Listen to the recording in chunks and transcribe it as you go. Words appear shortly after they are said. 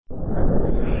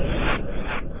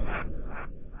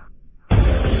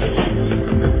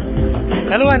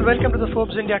Hello and welcome to the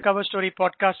Forbes India Cover Story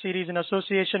podcast series in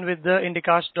association with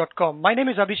theindicast.com. My name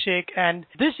is Abhishek and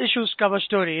this issue's cover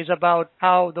story is about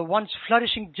how the once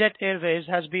flourishing Jet Airways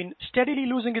has been steadily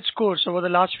losing its course over the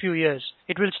last few years.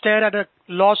 It will stare at a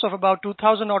loss of about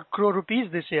 2,000 odd crore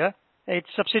rupees this year. Its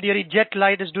subsidiary Jet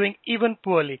Light is doing even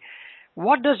poorly.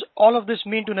 What does all of this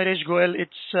mean to Naresh Goyal,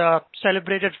 its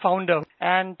celebrated founder?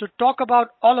 And to talk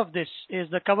about all of this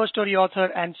is the cover story author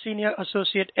and senior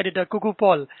associate editor Kuku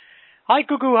Paul. Hi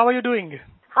Kuku, how are you doing?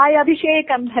 Hi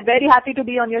Abhishek, I'm very happy to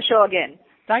be on your show again.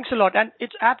 Thanks a lot. And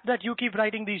it's apt that you keep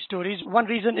writing these stories. One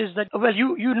reason is that, well,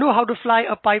 you know how to fly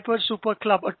a Piper Super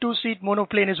Club. A two-seat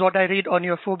monoplane is what I read on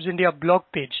your Forbes India blog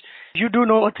page. You do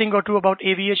know a thing or two about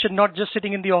aviation, not just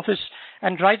sitting in the office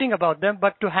and writing about them,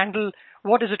 but to handle,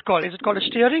 what is it called? Is it called a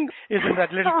steering? Is in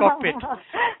that little cockpit?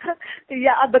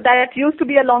 Yeah, but that used to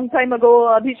be a long time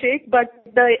ago, Abhishek. But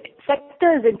the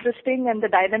sector is interesting and the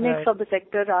dynamics of the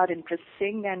sector are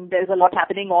interesting and there's a lot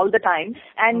happening all the time.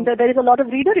 And there is a lot of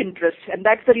reader interest. And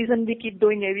that's the reason we keep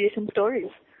doing aviation stories.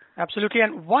 Absolutely.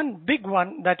 And one big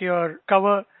one that your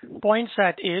cover points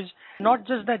at is not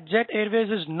just that Jet Airways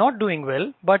is not doing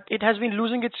well, but it has been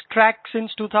losing its track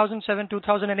since 2007,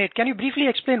 2008. Can you briefly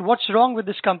explain what's wrong with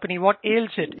this company? What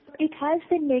ails it? It has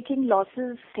been making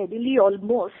losses steadily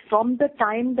almost from the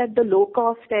time that the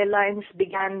low-cost airlines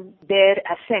began their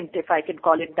ascent, if I can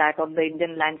call it that, on the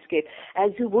Indian landscape.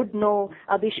 As you would know,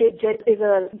 Abhishek, Jet is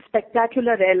a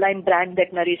spectacular airline brand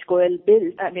that Naresh Goyal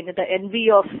built. I mean, the envy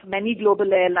of many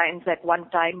global airlines at one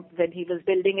time when he was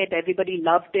building it. Everybody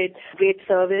loved it, great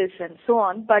service and so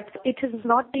on. But it has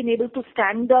not been able to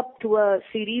stand up to a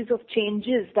series of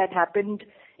changes that happened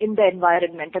in the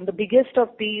environment. And the biggest of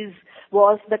these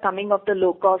was the coming of the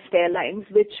low-cost airlines,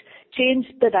 which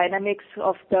changed the dynamics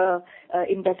of the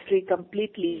industry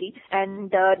completely.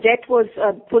 And Jet was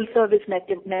a full-service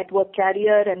network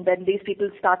carrier, and when these people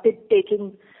started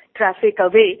taking traffic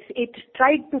away, it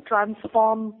tried to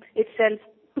transform itself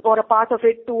or a part of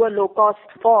it to a low-cost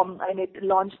form, and it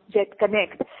launched Jet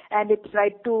Connect, and it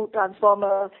tried to transform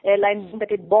a airline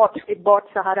that it bought. It bought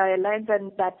Sahara Airlines,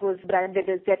 and that was branded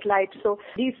as Jet Light. So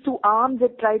these two arms,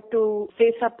 it tried to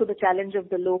face up to the challenge of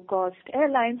the low-cost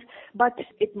airlines, but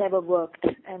it never worked.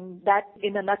 And that,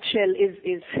 in a nutshell,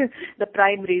 is the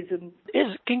prime reason.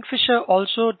 Is Kingfisher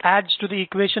also adds to the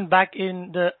equation back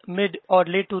in the mid or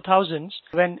late 2000s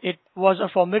when it was a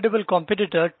formidable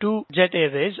competitor to Jet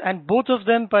Airways, and both of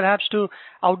them, perhaps to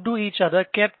outdo each other,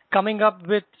 kept coming up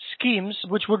with schemes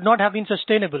which would not have been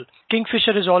sustainable.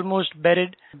 Kingfisher is almost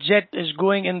buried. Jet is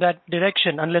going in that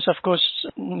direction, unless, of course,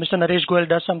 Mr. Naresh Goyal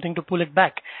does something to pull it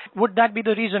back. Would that be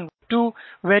the reason? Two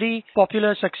very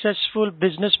popular, successful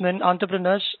businessmen,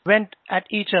 entrepreneurs, went at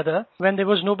each other when there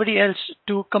was nobody else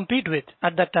to compete with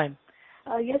at that time.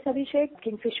 Yes, Abhishek,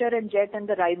 Kingfisher and Jet and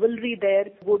the rivalry there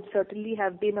would certainly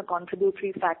have been a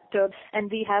contributory factor.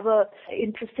 And we have a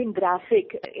interesting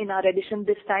graphic in our edition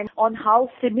this time on how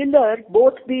similar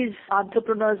both these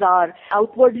entrepreneurs are.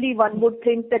 Outwardly, one would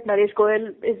think that Naresh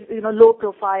Goyal is, low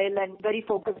profile and very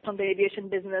focused on the aviation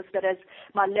business, whereas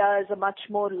Mallya is a much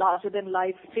more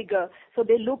larger-than-life figure. So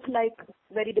they look like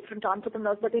very different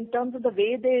entrepreneurs. But in terms of the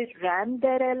way they ran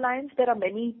their airlines, there are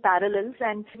many parallels.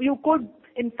 And you could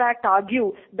in fact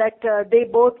argue that they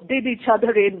both did each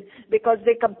other in, because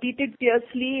they competed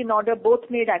fiercely in order, both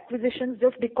made acquisitions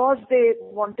just because they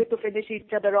wanted to finish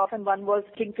each other off. And one was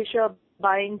Kingfisher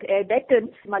buying Air Deccan.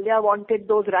 Mallya wanted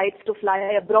those rights to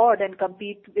fly abroad and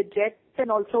compete with Jet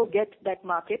and also get that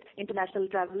market, international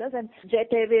travelers. And Jet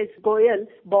Airways Goyal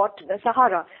bought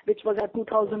Sahara, which was a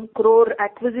 2,000 crore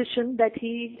acquisition that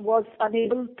he was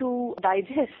unable to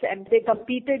digest. And they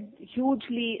competed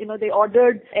hugely. They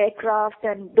ordered aircraft,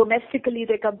 and domestically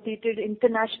they competed.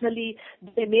 Internationally,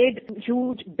 they made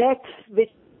huge bets which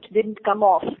didn't come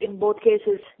off. In both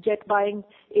cases, Jet buying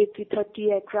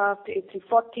A330 aircraft,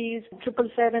 A340s,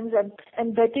 777s,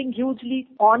 and betting hugely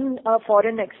on a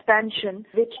foreign expansion,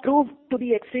 which proved to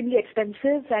be extremely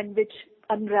expensive and which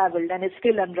unraveled and is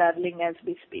still unraveling as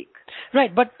we speak.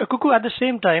 Right, but Kuku, at the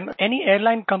same time, any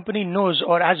airline company knows,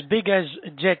 or as big as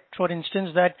Jet, for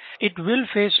instance, that it will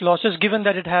face losses given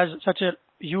that it has such a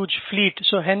huge fleet.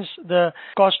 So hence the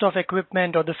cost of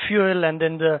equipment or the fuel and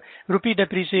then the rupee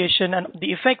depreciation and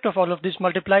the effect of all of this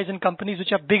multiplies in companies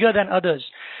which are bigger than others.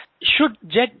 Should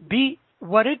Jet be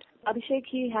worried? Abhishek,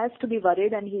 he has to be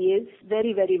worried, and he is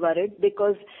very, very worried,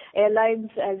 because airlines,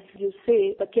 as you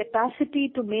say, the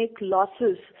capacity to make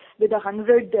losses with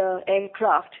 100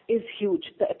 aircraft is huge.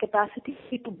 The capacity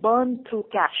to burn through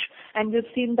cash. And we've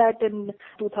seen that in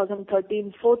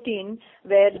 2013-14,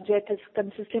 where Jet has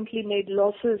consistently made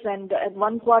losses, and at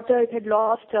one quarter it had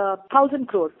lost 1,000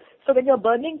 crore. So when you're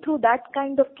burning through that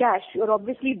kind of cash, you're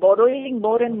obviously borrowing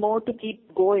more and more to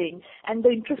keep going, and the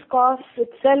interest cost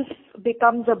itself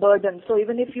becomes a burden. So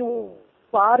even if you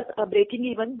are breaking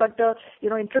even, but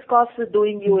interest cost is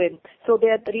doing you in. So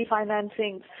there are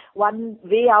refinancings. One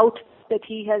way out that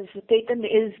he has taken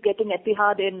is getting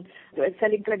Etihad in,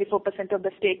 selling 24% of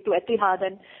the stake to Etihad,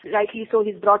 and rightly so,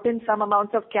 he's brought in some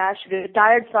amount of cash,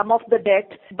 retired some of the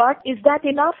debt. But is that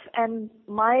enough? And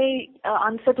my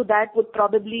answer to that would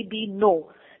probably be no,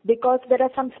 because there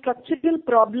are some structural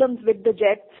problems with the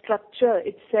jet structure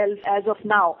itself as of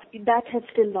now. That has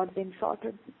still not been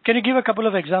sorted. Can you give a couple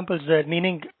of examples there,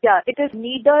 meaning? Yeah, it is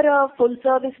neither a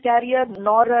full-service carrier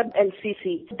nor an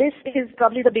LCC. This is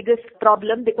probably the biggest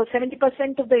problem because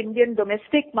 70% of the Indian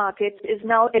domestic market is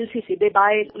now LCC. They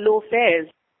buy low fares.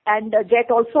 And Jet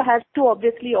also has to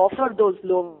obviously offer those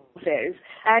low fares.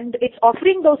 And it's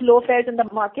offering those low fares in the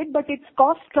market, but its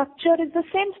cost structure is the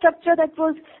same structure that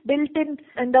was built in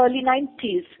the early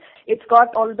 90s. It's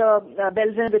got all the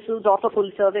bells and whistles of a full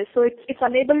service. So it's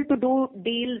unable to do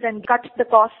deals and cut the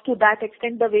cost to that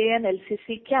extent the way an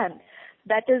LCC can.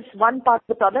 That is one part of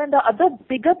the problem. And the other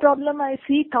bigger problem I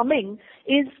see coming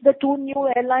is the two new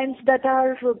airlines that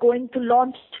are going to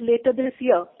launch later this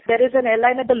year. There is an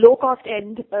airline at the low-cost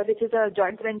end, which is a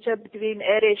joint venture between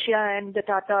AirAsia and the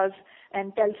Tatas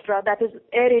and Telstra. That is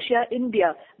AirAsia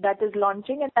India that is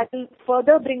launching, and that will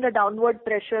further bring a downward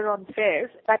pressure on fares.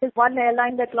 That is one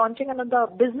airline that's launching. And on the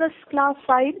business class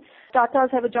side,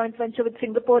 Tatas have a joint venture with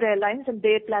Singapore Airlines, and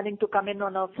they're planning to come in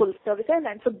on a full-service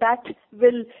airline. So that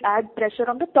will add pressure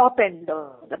on the top end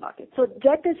of the market. So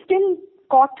Jet is still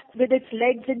caught with its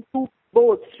legs in two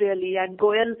boats, really, and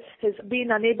Goyal has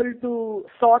been unable to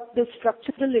sort this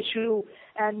structural issue,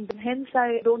 and hence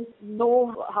I don't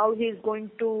know how he's going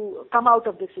to come out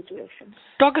of this situation.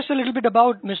 Talk us a little bit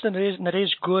about Mr.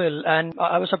 Naresh Goyal, and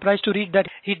I was surprised to read that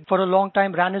he for a long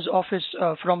time ran his office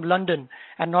from London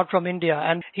and not from India,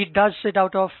 and he does sit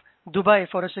out of Dubai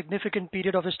for a significant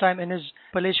period of his time in his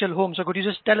palatial home. So could you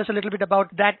just tell us a little bit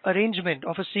about that arrangement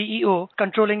of a CEO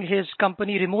controlling his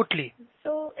company remotely?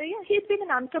 So, he's been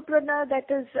an entrepreneur that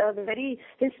is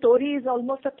his story is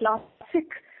almost a classic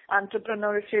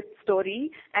entrepreneurship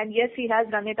story. And yes, he has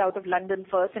done it out of London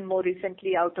first and more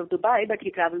recently out of Dubai, but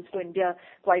he travels to India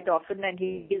quite often and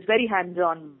he is very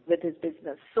hands-on with his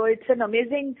business. So it's an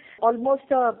amazing, almost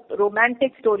a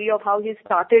romantic story of how he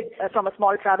started from a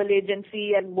small travel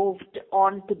agency and moved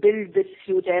on to build this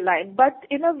huge airline. But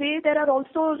in a way, there are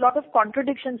also a lot of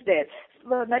contradictions there.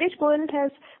 Naresh Goyal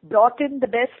has brought in the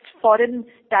best foreign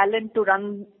talent to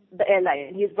run the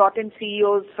airline. He's brought in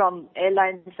CEOs from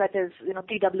airlines such as,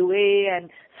 TWA and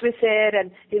Swiss Air,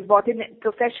 and he's brought in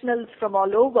professionals from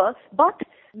all over, but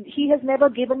he has never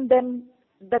given them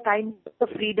the kind of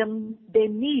freedom they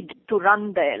need to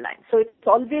run the airline. So it's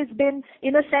always been,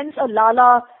 in a sense, a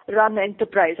Lala-run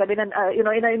enterprise. I mean,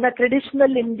 in a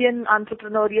traditional Indian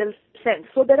entrepreneurial sense.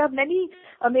 So there are many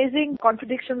amazing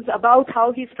contradictions about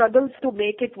how he struggles to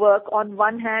make it work. On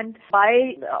one hand,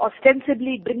 by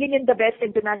ostensibly bringing in the best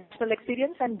international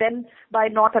experience, and then by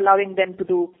not allowing them to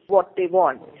do what they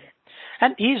want.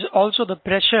 And he's also the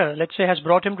pressure, let's say, has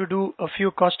brought him to do a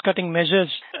few cost-cutting measures.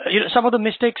 Some of the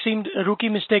mistakes seemed rookie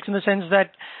mistakes in the sense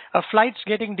that flights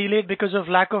getting delayed because of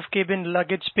lack of cabin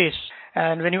luggage space.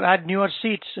 And when you add newer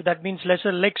seats, that means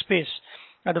lesser leg space.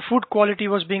 The food quality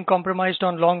was being compromised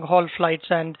on long-haul flights.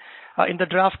 And in the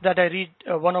draft that I read,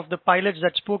 one of the pilots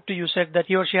that spoke to you said that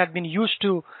he or she had been used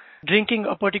to drinking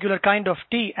a particular kind of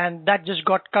tea, and that just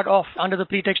got cut off under the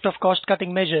pretext of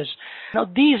cost-cutting measures. Now,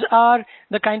 these are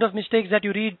the kind of mistakes that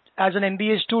you read as an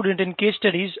MBA student in case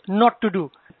studies not to do.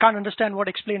 Can't understand what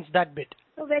explains that bit.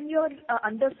 So when you're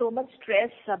under so much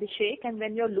stress, Abhishek, and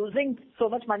when you're losing so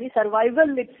much money,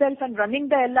 survival itself and running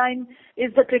the airline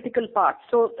is the critical part.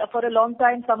 So for a long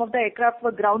time, some of the aircraft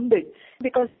were grounded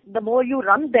because the more you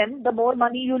run them, the more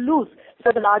money you lose.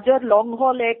 So the larger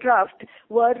long-haul aircraft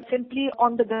were simply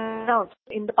on the ground.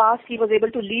 In the past, he was able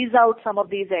to lease out some of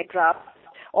these aircraft,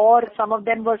 or some of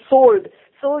them were sold.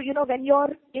 So, when you're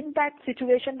in that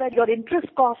situation where your interest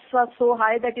costs are so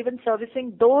high that even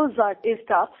servicing those is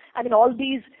tough, I mean, all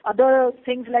these other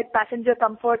things like passenger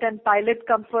comfort and pilot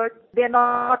comfort, they're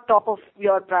not top of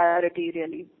your priority,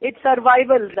 really. It's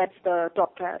survival that's the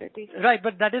top priority. Right,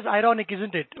 but that is ironic,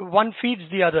 isn't it? One feeds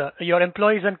the other. Your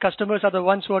employees and customers are the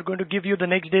ones who are going to give you the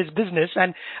next day's business.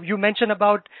 And you mentioned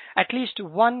about at least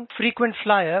one frequent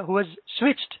flyer who has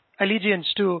switched allegiance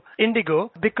to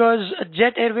Indigo because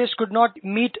Jet Airways could not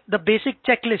meet the basic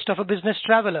checklist of a business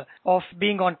traveler of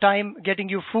being on time, getting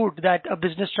you food that a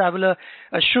business traveler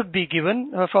should be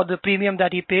given for the premium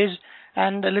that he pays,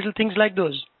 and little things like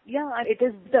those. Yeah, it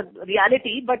is the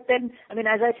reality. But then, I mean,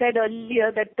 as I said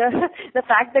earlier, that the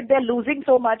fact that they're losing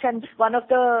so much, and one of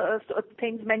the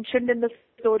things mentioned in the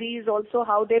story is also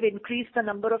how they've increased the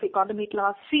number of economy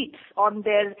class seats on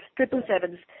their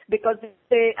 777s because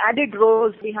they added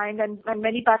rows behind, and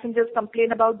many passengers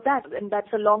complain about that. And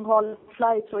that's a long haul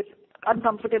flight, so it's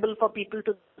uncomfortable for people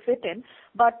to sit in.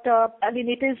 But I mean,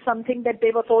 it is something that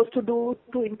they were forced to do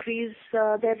to increase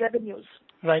their revenues.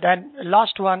 Right. And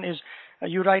last one is,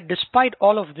 you write, despite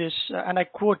all of this, and I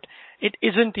quote, it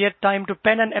isn't yet time to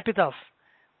pen an epitaph.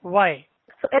 Why?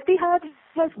 So Etihad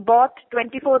has bought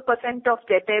 24% of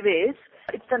Jet Airways.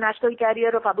 It's the national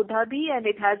carrier of Abu Dhabi, and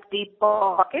it has deep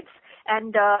pockets.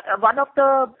 And one of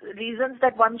the reasons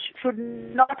that one should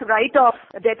not write off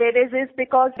Jet Airways is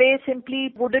because they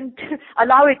simply wouldn't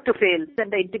allow it to fail,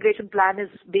 and the integration plan is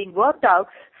being worked out.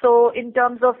 So in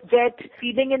terms of Jet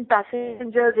feeding in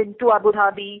passengers into Abu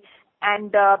Dhabi,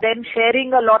 and then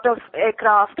sharing a lot of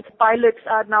aircraft, pilots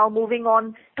are now moving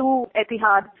on to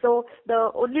Etihad. So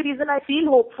the only reason I feel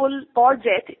hopeful for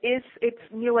Jet is its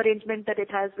new arrangement that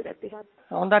it has with Etihad.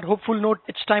 On that hopeful note,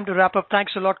 it's time to wrap up.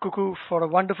 Thanks a lot, Kuku, for a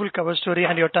wonderful cover story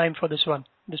and your time for this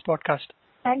podcast.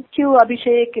 Thank you,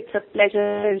 Abhishek. It's a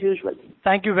pleasure as usual.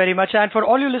 Thank you very much. And for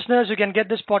all you listeners, you can get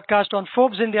this podcast on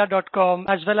ForbesIndia.com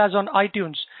as well as on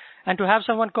iTunes. And to have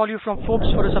someone call you from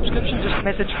Forbes for a subscription, just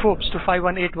message Forbes to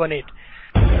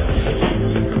 51818.